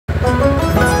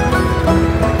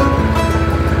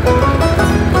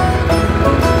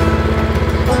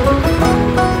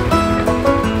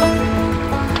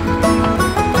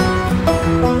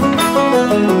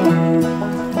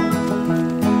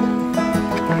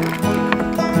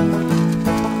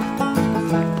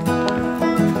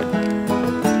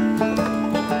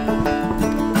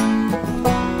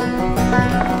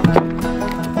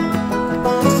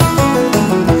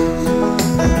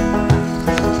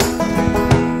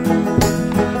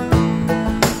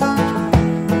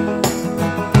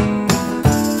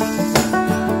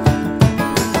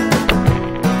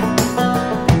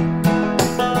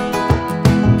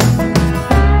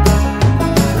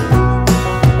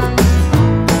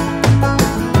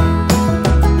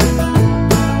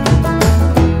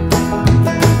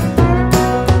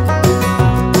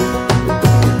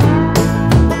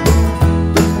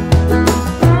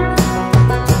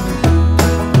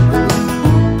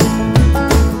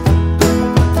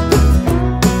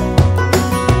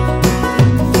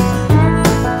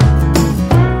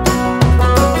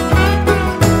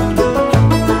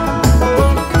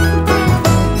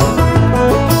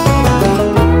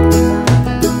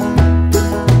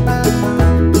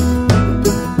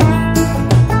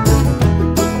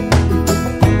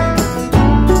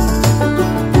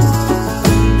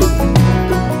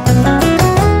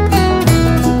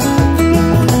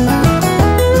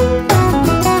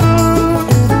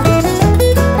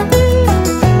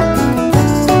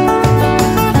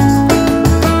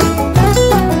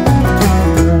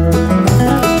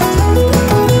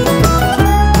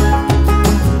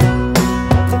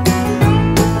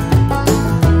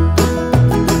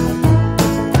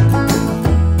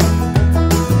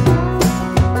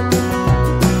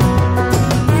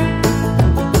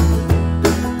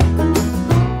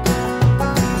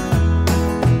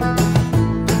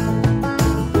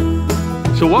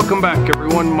Welcome back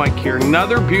everyone, Mike here.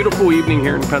 Another beautiful evening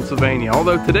here in Pennsylvania.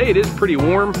 Although today it is pretty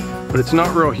warm, but it's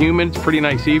not real humid. It's a pretty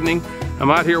nice evening. I'm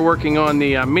out here working on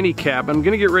the mini cabin. I'm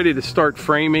gonna get ready to start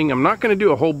framing. I'm not gonna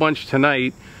do a whole bunch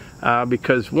tonight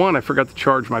because one, I forgot to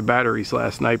charge my batteries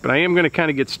last night, but I am gonna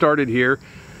kind of get started here.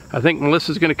 I think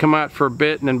Melissa's gonna come out for a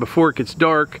bit, and then before it gets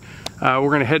dark, we're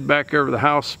gonna head back over to the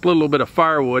house, split a little bit of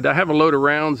firewood. I have a load of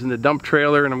rounds in the dump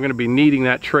trailer, and I'm gonna be needing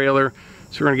that trailer,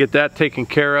 so we're gonna get that taken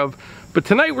care of. But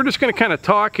tonight we're just going to kind of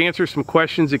talk, answer some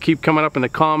questions that keep coming up in the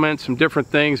comments, some different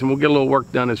things, and we'll get a little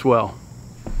work done as well.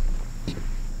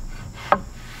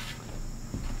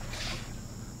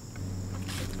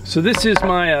 So this is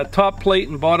my top plate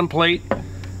and bottom plate.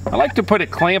 I like to put a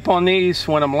clamp on these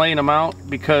when I'm laying them out,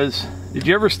 because did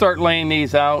you ever start laying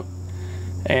these out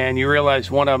and you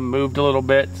realize one of them moved a little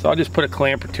bit? So I'll just put a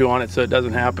clamp or two on it so it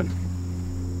doesn't happen.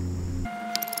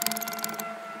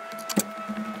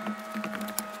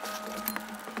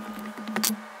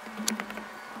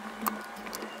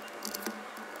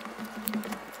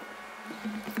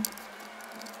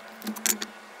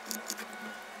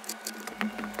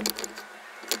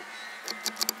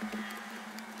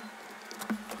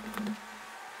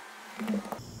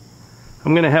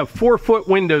 I'm going to have 4-foot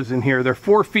windows in here. They're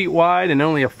 4 feet wide and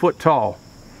only a foot tall.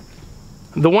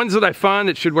 The ones that I find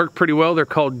that should work pretty well, they're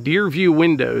called deer view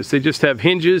windows. They just have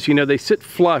hinges. You know, they sit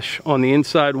flush on the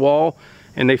inside wall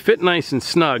and they fit nice and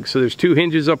snug. So there's 2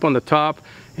 hinges up on the top,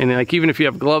 and like even if you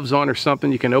have gloves on or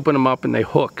something, you can open them up and they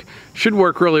hook. Should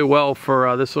work really well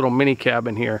for this little mini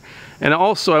cabin here. And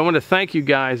also I want to thank you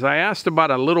guys. I asked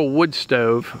about a little wood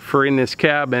stove for in this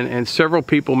cabin, and several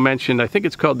people mentioned, I think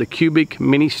it's called the Cubic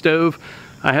mini stove.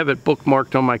 I have it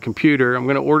bookmarked on my computer. I'm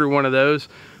going to order one of those.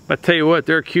 But I tell you what,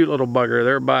 they're a cute little bugger.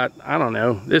 They're about, I don't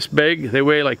know, this big. They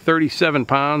weigh like 37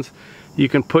 pounds. You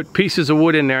can put pieces of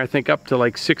wood in there, I think up to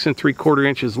like 6 3/4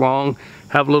 inches long.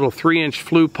 Have a little 3-inch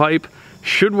flue pipe.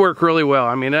 Should work really well.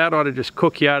 I mean, that ought to just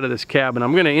cook you out of this cabin.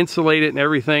 I'm going to insulate it and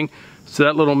everything, so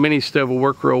that little mini stove will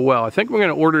work real well. I think we're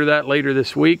going to order that later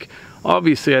this week.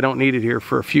 Obviously, I don't need it here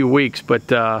for a few weeks, but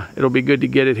it'll be good to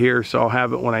get it here, so I'll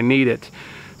have it when I need it.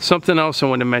 Something else I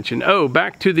wanted to mention. Oh,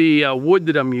 back to the wood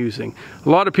that I'm using. A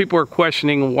lot of people are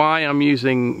questioning why I'm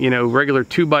using, you know, regular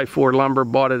 2x4 lumber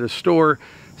bought at a store,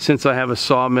 since I have a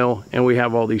sawmill and we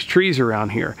have all these trees around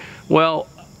here. Well,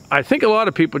 I think a lot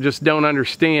of people just don't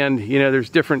understand, you know,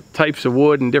 there's different types of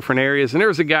wood in different areas. And there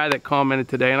was a guy that commented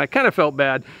today, and I kind of felt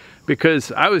bad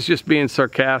because I was just being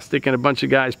sarcastic and a bunch of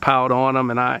guys piled on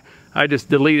him, and I just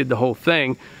deleted the whole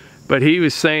thing. But he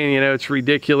was saying, you know, it's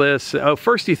ridiculous. Oh,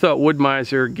 first he thought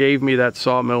Wood-Mizer gave me that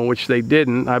sawmill, which they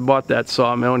didn't. I bought that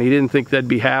sawmill, and he didn't think they'd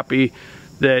be happy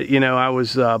that, you know, I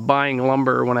was buying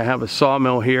lumber when I have a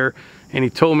sawmill here. And he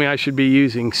told me I should be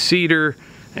using cedar.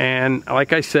 And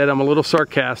like I said, I'm a little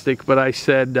sarcastic, but I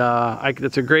said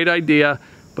that's a great idea,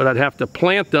 but I'd have to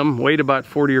plant them, wait about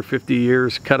 40 or 50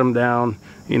 years, cut them down,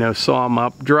 you know, saw them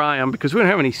up, dry them, because we don't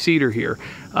have any cedar here.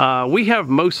 We have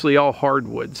mostly all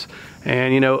hardwoods.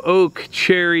 And, you know, oak,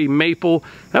 cherry, maple.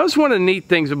 That was one of the neat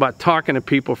things about talking to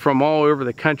people from all over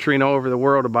the country and all over the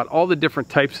world about all the different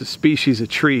types of species of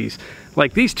trees.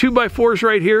 Like these 2x4s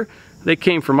right here, they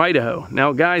came from Idaho.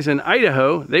 Now guys in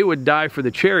Idaho, they would die for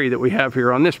the cherry that we have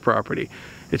here on this property.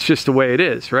 It's just the way it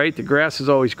is, right? The grass is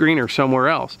always greener somewhere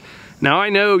else. Now I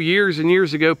know years and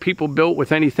years ago people built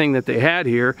with anything that they had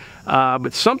here,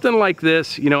 but something like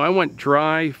this, you know, I want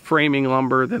dry framing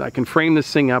lumber that I can frame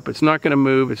this thing up. It's not going to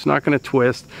move, it's not going to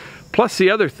twist. Plus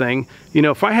the other thing, you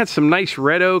know, if I had some nice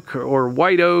red oak or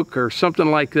white oak or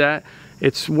something like that,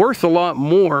 it's worth a lot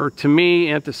more to me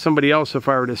and to somebody else if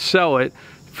I were to sell it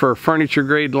for furniture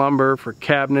grade lumber, for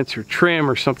cabinets or trim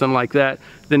or something like that,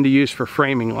 than to use for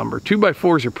framing lumber.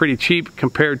 2x4s are pretty cheap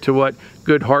compared to what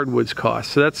good hardwoods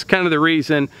cost. So that's kind of the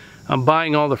reason I'm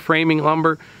buying all the framing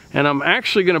lumber. And I'm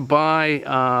actually going to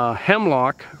buy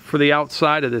hemlock for the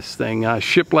outside of this thing,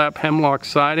 shiplap hemlock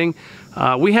siding.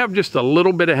 We have just a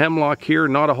little bit of hemlock here,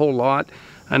 not a whole lot.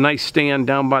 A nice stand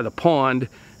down by the pond,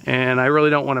 and I really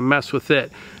don't want to mess with it.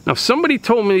 Now somebody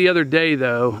told me the other day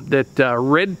though that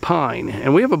red pine,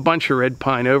 and we have a bunch of red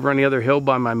pine over on the other hill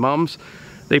by my mom's.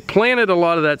 They planted a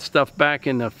lot of that stuff back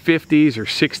in the 50s or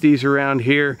 60s around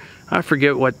here. I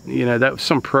forget what, you know, that was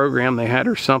some program they had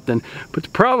or something. But the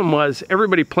problem was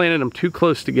everybody planted them too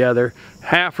close together.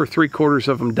 Half or 3/4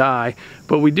 of them die.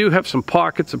 But we do have some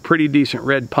pockets of pretty decent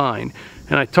red pine.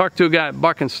 And I talked to a guy at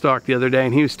Buckenstock the other day,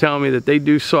 and he was telling me that they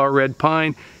do saw red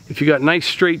pine. If you got nice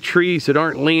straight trees that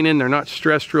aren't leaning, they're not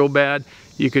stressed real bad,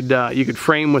 you could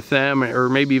frame with them, or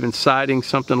maybe even siding,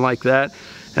 something like that.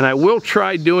 And I will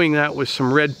try doing that with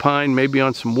some red pine, maybe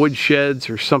on some wood sheds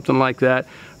or something like that.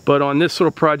 But on this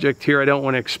little project here, I don't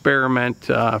want to experiment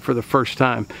for the first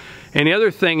time. And the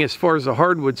other thing, as far as the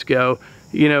hardwoods go,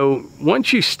 you know,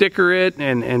 once you sticker it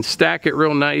and stack it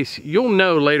real nice, you'll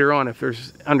know later on if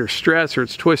there's under stress or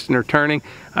it's twisting or turning.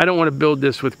 I don't want to build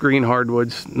this with green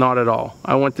hardwoods, not at all.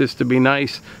 I want this to be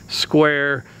nice,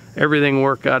 square, everything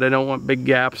work out. I don't want big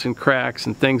gaps and cracks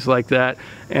and things like that.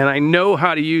 And I know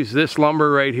how to use this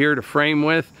lumber right here to frame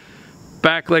with.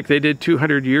 Back like they did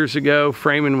 200 years ago,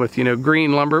 framing with, you know,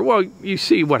 green lumber. Well, you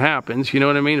see what happens, you know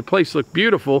what I mean? The place looked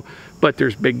beautiful, but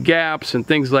there's big gaps and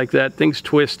things like that. Things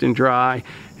twist and dry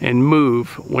and move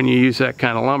when you use that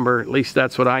kind of lumber. At least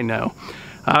that's what I know.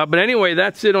 But anyway,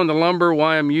 that's it on the lumber,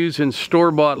 why I'm using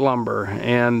store-bought lumber.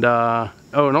 And oh,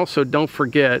 and also don't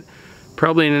forget,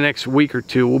 probably in the next week or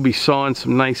two, we'll be sawing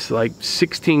some nice like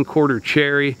 16-quarter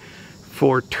cherry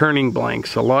for turning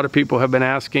blanks. A lot of people have been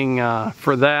asking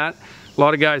for that. A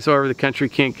lot of guys all over the country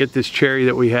can't get this cherry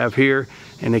that we have here,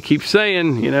 and they keep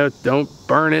saying, you know, don't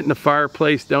burn it in the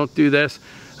fireplace, don't do this,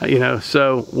 you know.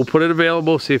 So we'll put it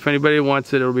available, see if anybody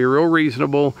wants it. It'll be real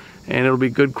reasonable, and it'll be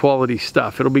good quality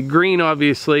stuff. It'll be green,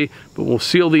 obviously, but we'll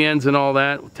seal the ends and all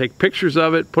that. We'll take pictures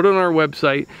of it, put it on our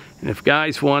website, and if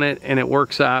guys want it and it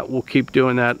works out, we'll keep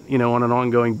doing that, you know, on an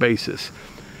ongoing basis.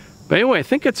 But anyway, I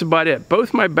think that's about it.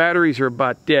 Both my batteries are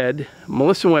about dead.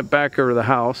 Melissa went back over to the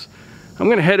house. I'm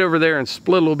gonna head over there and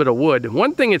split a little bit of wood.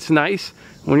 One thing it's nice,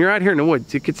 when you're out here in the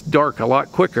woods, it gets dark a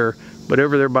lot quicker, but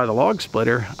over there by the log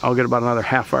splitter, I'll get about another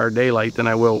half-hour daylight than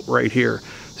I will right here.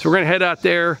 So we're gonna head out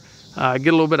there, get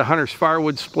a little bit of Hunter's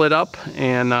firewood split up,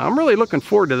 and I'm really looking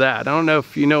forward to that. I don't know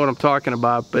if you know what I'm talking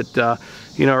about, but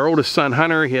you know, our oldest son,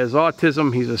 Hunter, he has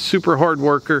autism. He's a super hard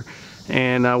worker,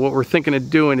 and what we're thinking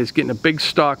of doing is getting a big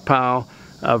stockpile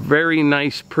a very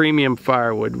nice premium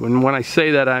firewood. When I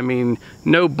say that, I mean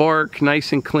no bark,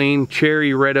 nice and clean,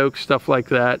 cherry, red oak, stuff like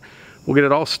that. We'll get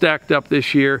it all stacked up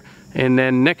this year, and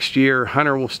then next year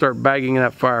Hunter will start bagging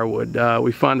that firewood.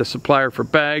 We found a supplier for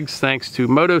bags thanks to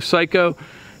Moto Psycho,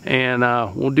 and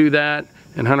we'll do that,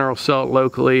 and Hunter will sell it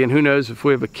locally, and who knows, if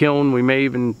we have a kiln, we may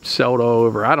even sell it all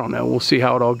over. I don't know, we'll see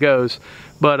how it all goes.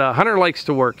 But Hunter likes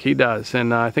to work, he does,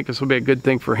 and I think this will be a good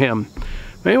thing for him.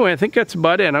 But anyway, I think that's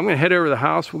about it. I'm going to head over to the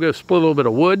house. We'll go split a little bit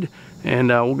of wood, and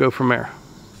we'll go from there.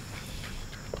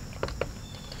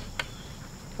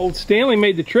 Old Stanley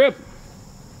made the trip.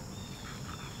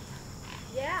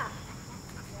 Yeah.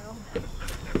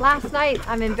 Last night,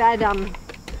 I'm in bed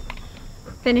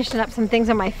finishing up some things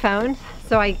on my phone.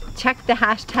 So I checked the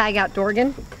hashtag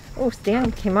Outdoorgan. Oh,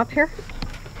 Stan came up here.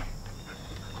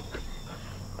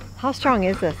 How strong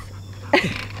is this?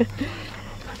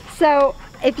 So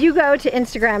if you go to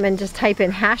Instagram and just type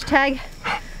in hashtag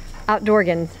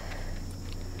Outdoorgans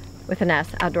with an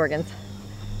S, Outdoorgans,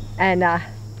 and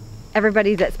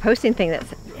everybody that's posting things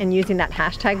and using that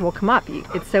hashtag will come up.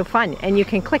 It's so fun, and you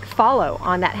can click follow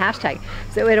on that hashtag,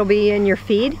 so it'll be in your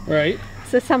feed. Right.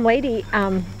 So some lady,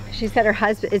 she said her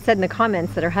husband, it said in the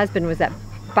comments that her husband was at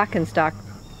Buckenstock.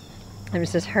 It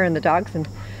was just her and the dogs, and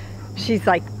she's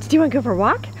like, do you want to go for a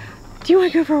walk? Do you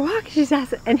want to go for a walk? She's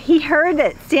asked, and he heard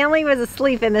that Stanley was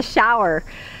asleep in the shower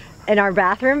in our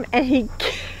bathroom, and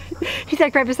he's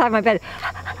like right beside my bed.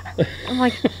 I'm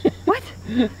like, what?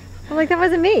 I'm like, that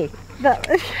wasn't me.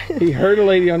 He heard a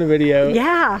lady on the video.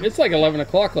 Yeah. It's like 11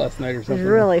 o'clock last night or something. It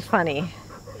was really funny.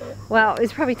 Well, it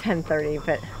was probably 10:30,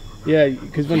 but. Yeah,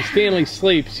 because when Stanley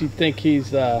sleeps, you'd think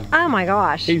he's oh my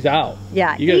gosh. He's out.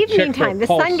 Yeah, evening time. The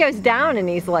sun goes down and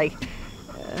he's like,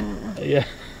 yeah.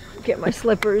 Get my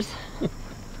slippers.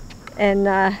 And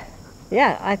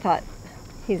yeah, I thought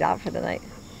he's out for the night.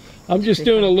 I'm just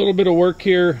doing a little bit of work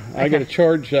here. Okay. I got to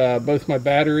charge both my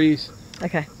batteries.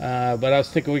 Okay. But I was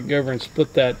thinking we could go over and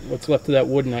split that, what's left of that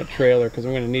wood in that trailer, because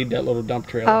I'm going to need that little dump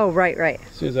trailer. Oh, right, right.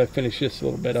 As soon as I finish this a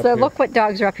little bit up here. here. So look what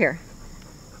dogs are up here.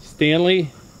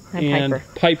 Stanley and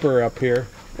Piper up here.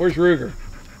 Where's Ruger?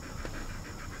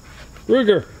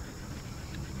 Ruger!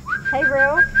 Hey,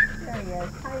 Ru. There he is.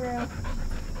 Hi, Ru.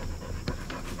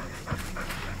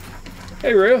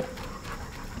 Hey, Ru.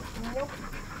 Nope.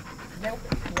 Nope.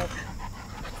 Nope.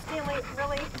 Stanley,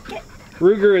 really? Get.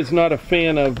 Ruger is not a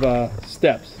fan of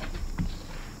steps.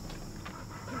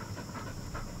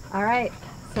 All right.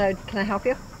 So, can I help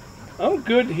you? I'm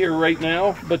good here right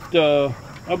now, but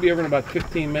I'll be over in about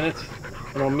 15 minutes,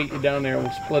 and I'll meet you down there, and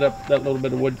we'll split up that little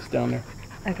bit of wood that's down there.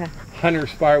 Okay.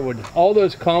 Hunter's firewood. All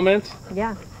those comments.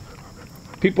 Yeah.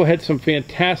 People had some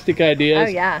fantastic ideas.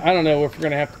 Oh, yeah. I don't know if we're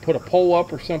going to have to put a poll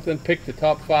up or something, pick the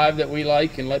top 5 that we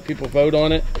like and let people vote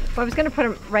on it. Well, I was going to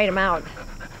write them out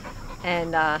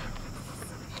and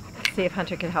see if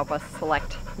Hunter could help us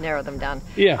narrow them down.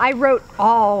 Yeah. I wrote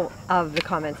all of the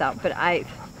comments out, but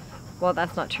Well,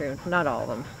 that's not true. Not all of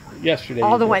them. Yesterday.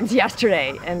 All the ones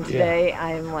yesterday, and today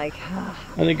I'm like. I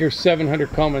think there's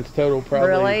 700 comments total. Probably.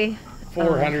 Really?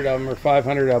 400 of them or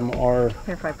 500 of them are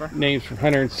names from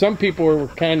Hunter. And some people were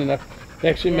kind enough. They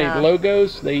actually made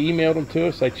logos. They emailed them to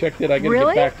us. I checked it. I got to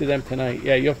get back to them tonight.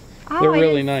 Yeah, they're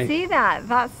really nice. See that?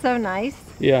 That's so nice.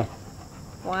 Yeah.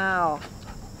 Wow.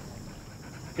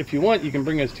 If you want, you can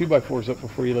bring those 2x4s up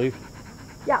before you leave.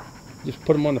 Yeah. Just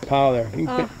put them on the pile there. You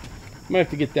might have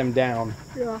to get them down.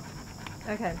 Yeah.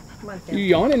 Okay. Come on, Sam. You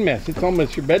yawning, miss. It's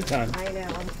almost your bedtime. I know.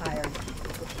 I'm tired.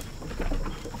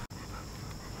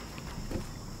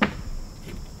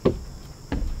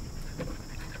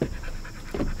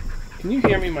 Can you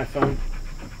hear me, my phone,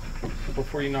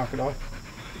 before you knock it off?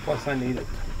 Plus, I need it.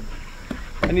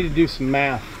 I need to do some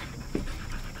math.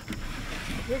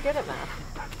 You're good at math.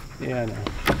 Yeah, I know.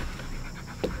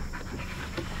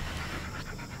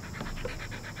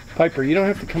 Piper, you don't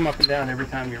have to come up and down every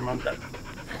time your mom does.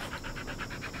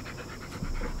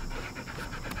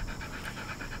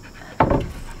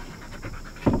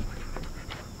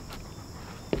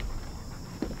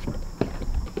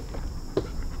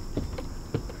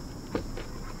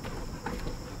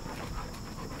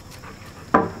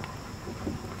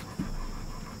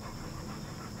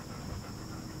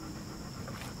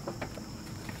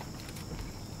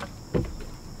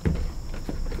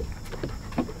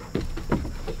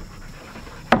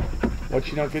 Watch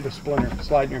you don't get a splinter.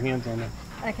 Slide your hands on there.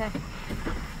 Okay.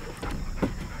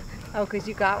 Oh, because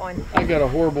you got one. I got a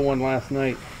horrible one last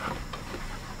night.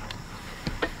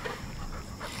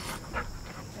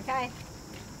 Okay.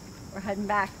 We're heading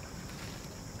back.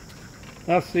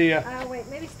 I'll see ya. Oh, wait.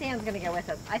 Maybe Stan's going to go with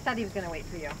us. I thought he was going to wait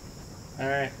for you. All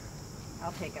right.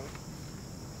 I'll take him.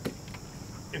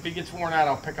 If he gets worn out,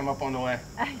 I'll pick him up on the way.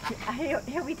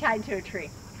 He'll be tied to a tree.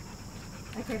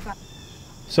 Okay, bye.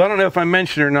 So I don't know if I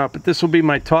mentioned it or not, but this will be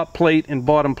my top plate and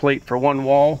bottom plate for one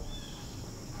wall.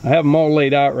 I have them all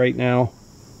laid out right now.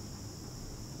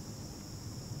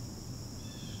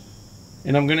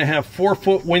 And I'm going to have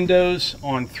 4-foot windows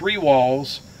on 3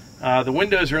 walls. The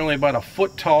windows are only about a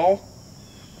foot tall.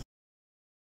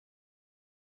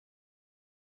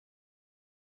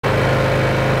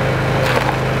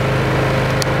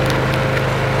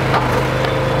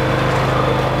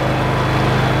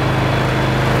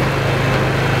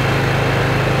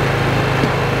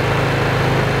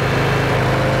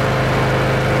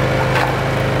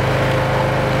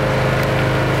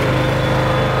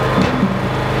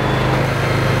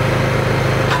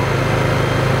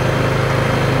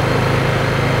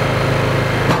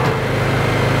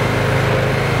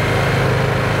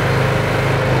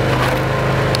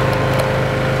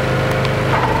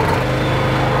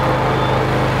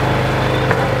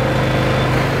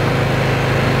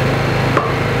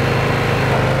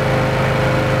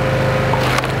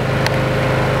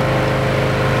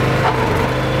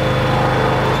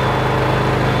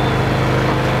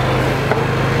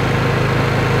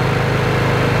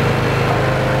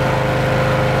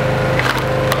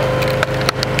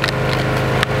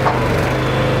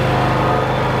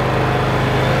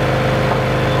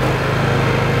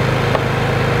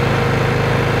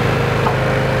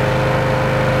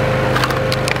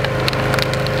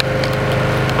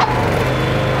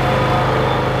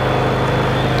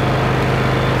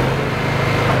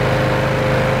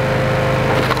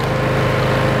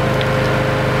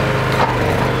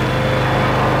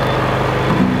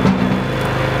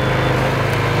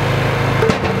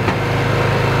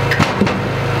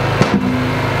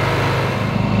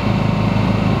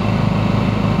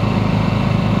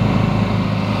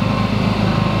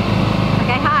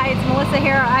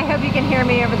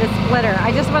 Splitter.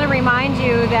 I just want to remind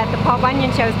you that the Paul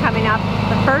Bunyan show is coming up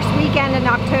the first weekend in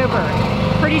October.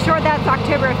 Pretty sure that's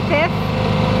October 5th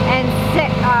and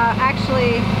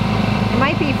actually it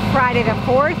might be Friday the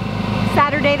 4th,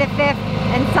 Saturday the 5th,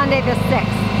 and Sunday the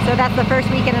 6th. So that's the first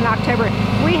weekend in October.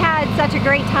 We had such a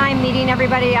great time meeting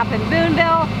everybody up in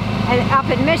Boonville and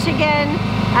up in Michigan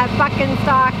at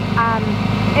Buckenstock.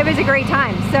 It was a great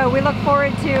time. So we look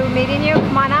forward to meeting you.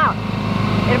 Come on out.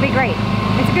 It'll be great.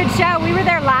 It's a good show. We were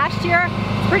there last year.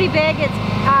 It's pretty big. It's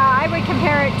I would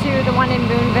compare it to the one in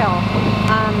Boonville.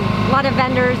 A lot of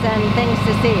vendors and things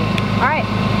to see. All right.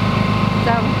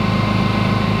 So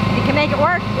if you can make it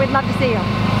work, we'd love to see you.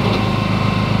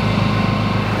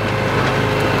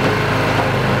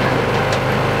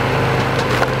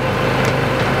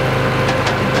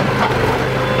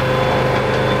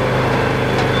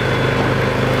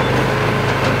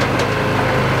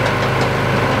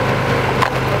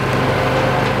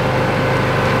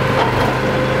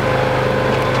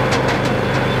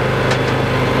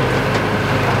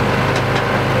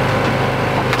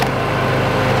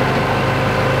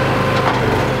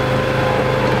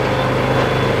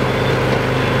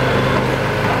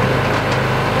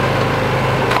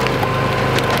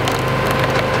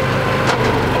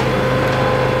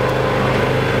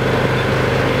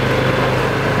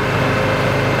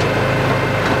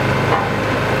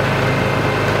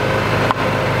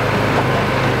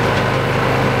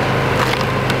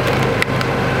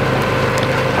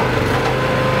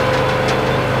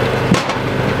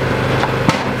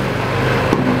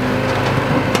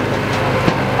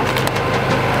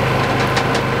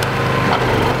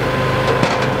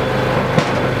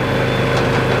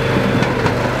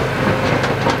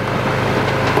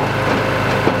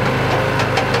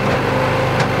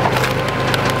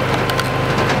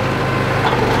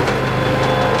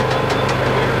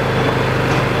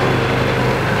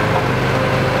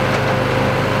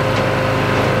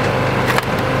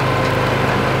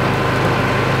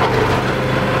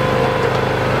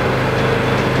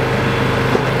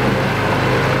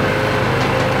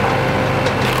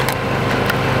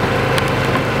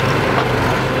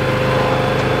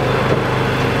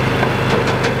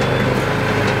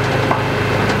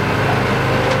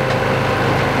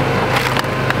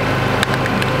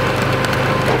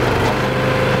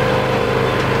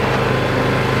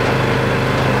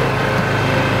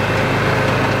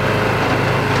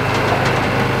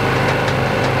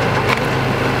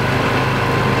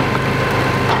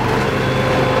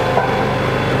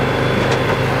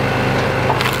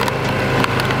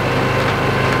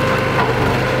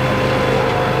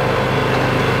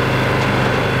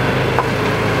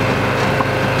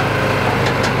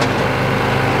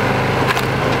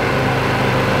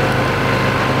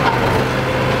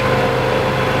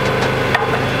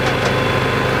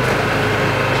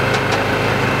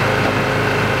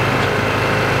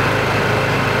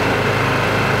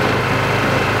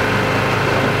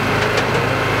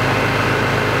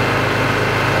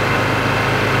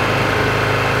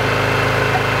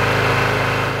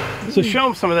 So show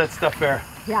them some of that stuff there.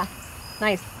 Yeah,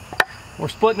 nice. We're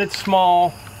splitting it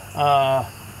small.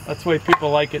 That's the way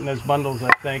people like it in those bundles,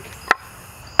 I think.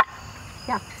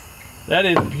 Yeah. That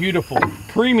is beautiful.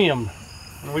 Premium.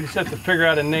 We just have to figure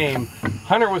out a name.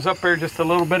 Hunter was up there just a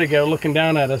little bit ago looking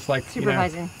down at us like,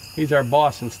 supervising. You know, he's our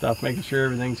boss and stuff, making sure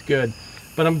everything's good.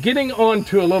 But I'm getting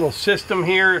onto a little system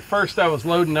here. At first I was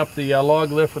loading up the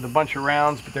log lift with a bunch of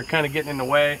rounds, but they're kind of getting in the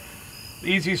way. The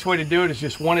easiest way to do it is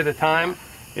just one at a time.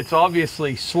 It's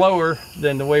obviously slower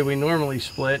than the way we normally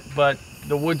split, but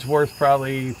the wood's worth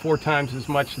probably 4 times as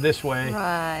much this way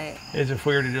as if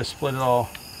we were to just split it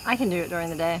all. I can do it during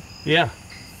the day. Yeah,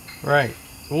 right.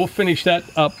 So we'll finish that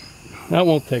up. That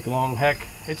won't take long. Heck,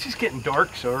 it's just getting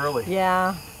dark so early.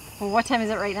 Yeah. Well, what time is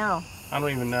it right now? I don't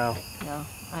even know. No,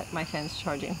 my phone's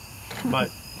charging. But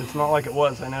it's not like it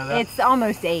was, I know that. It's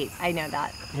almost 8, I know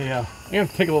that. Yeah, you have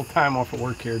to take a little time off of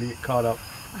work here to get caught up.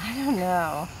 I don't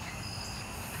know.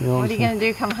 You know what are you going to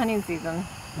do come hunting season?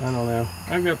 I don't know.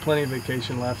 I've got plenty of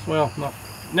vacation left. Well,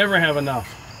 never have enough,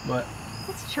 but...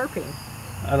 What's chirping?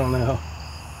 I don't know.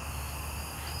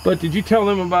 But did you tell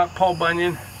them about Paul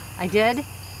Bunyan? I did.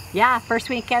 Yeah, first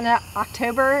weekend of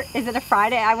October. Is it a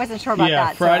Friday? I wasn't sure about that.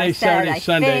 Yeah, Friday, Saturday,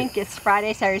 Sunday. I think it's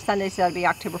Friday, Saturday, Sunday, so it'll be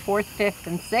October 4th, 5th,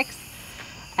 and 6th.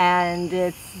 And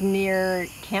it's near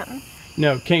Canton?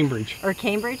 No, Cambridge. Or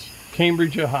Cambridge?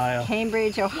 Cambridge, Ohio.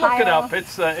 Cambridge, Ohio. Look it up.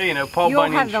 It's, you know, Paul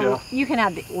Bunyan show. You can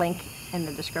have the link in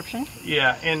the description.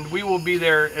 Yeah, and we will be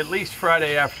there at least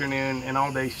Friday afternoon and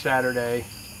all day Saturday.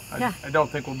 Yeah. I don't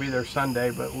think we'll be there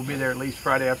Sunday, but we'll be there at least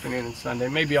Friday afternoon and Sunday.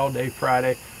 Maybe all day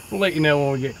Friday. We'll let you know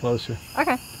when we get closer.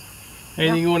 Okay.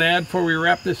 Anything you want to add before we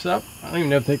wrap this up? I don't even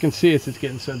know if they can see us. It's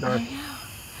getting so dark. I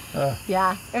know.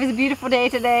 Yeah, it was a beautiful day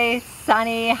today.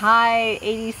 Sunny, high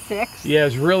 86. Yeah,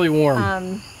 it's really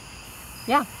warm.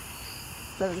 Yeah,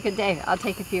 so it was a good day. I'll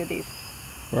take a few of these.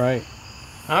 Right.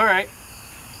 All right.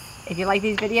 If you like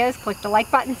these videos, click the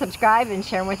like button, subscribe, and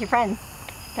share them with your friends.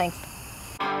 Thanks.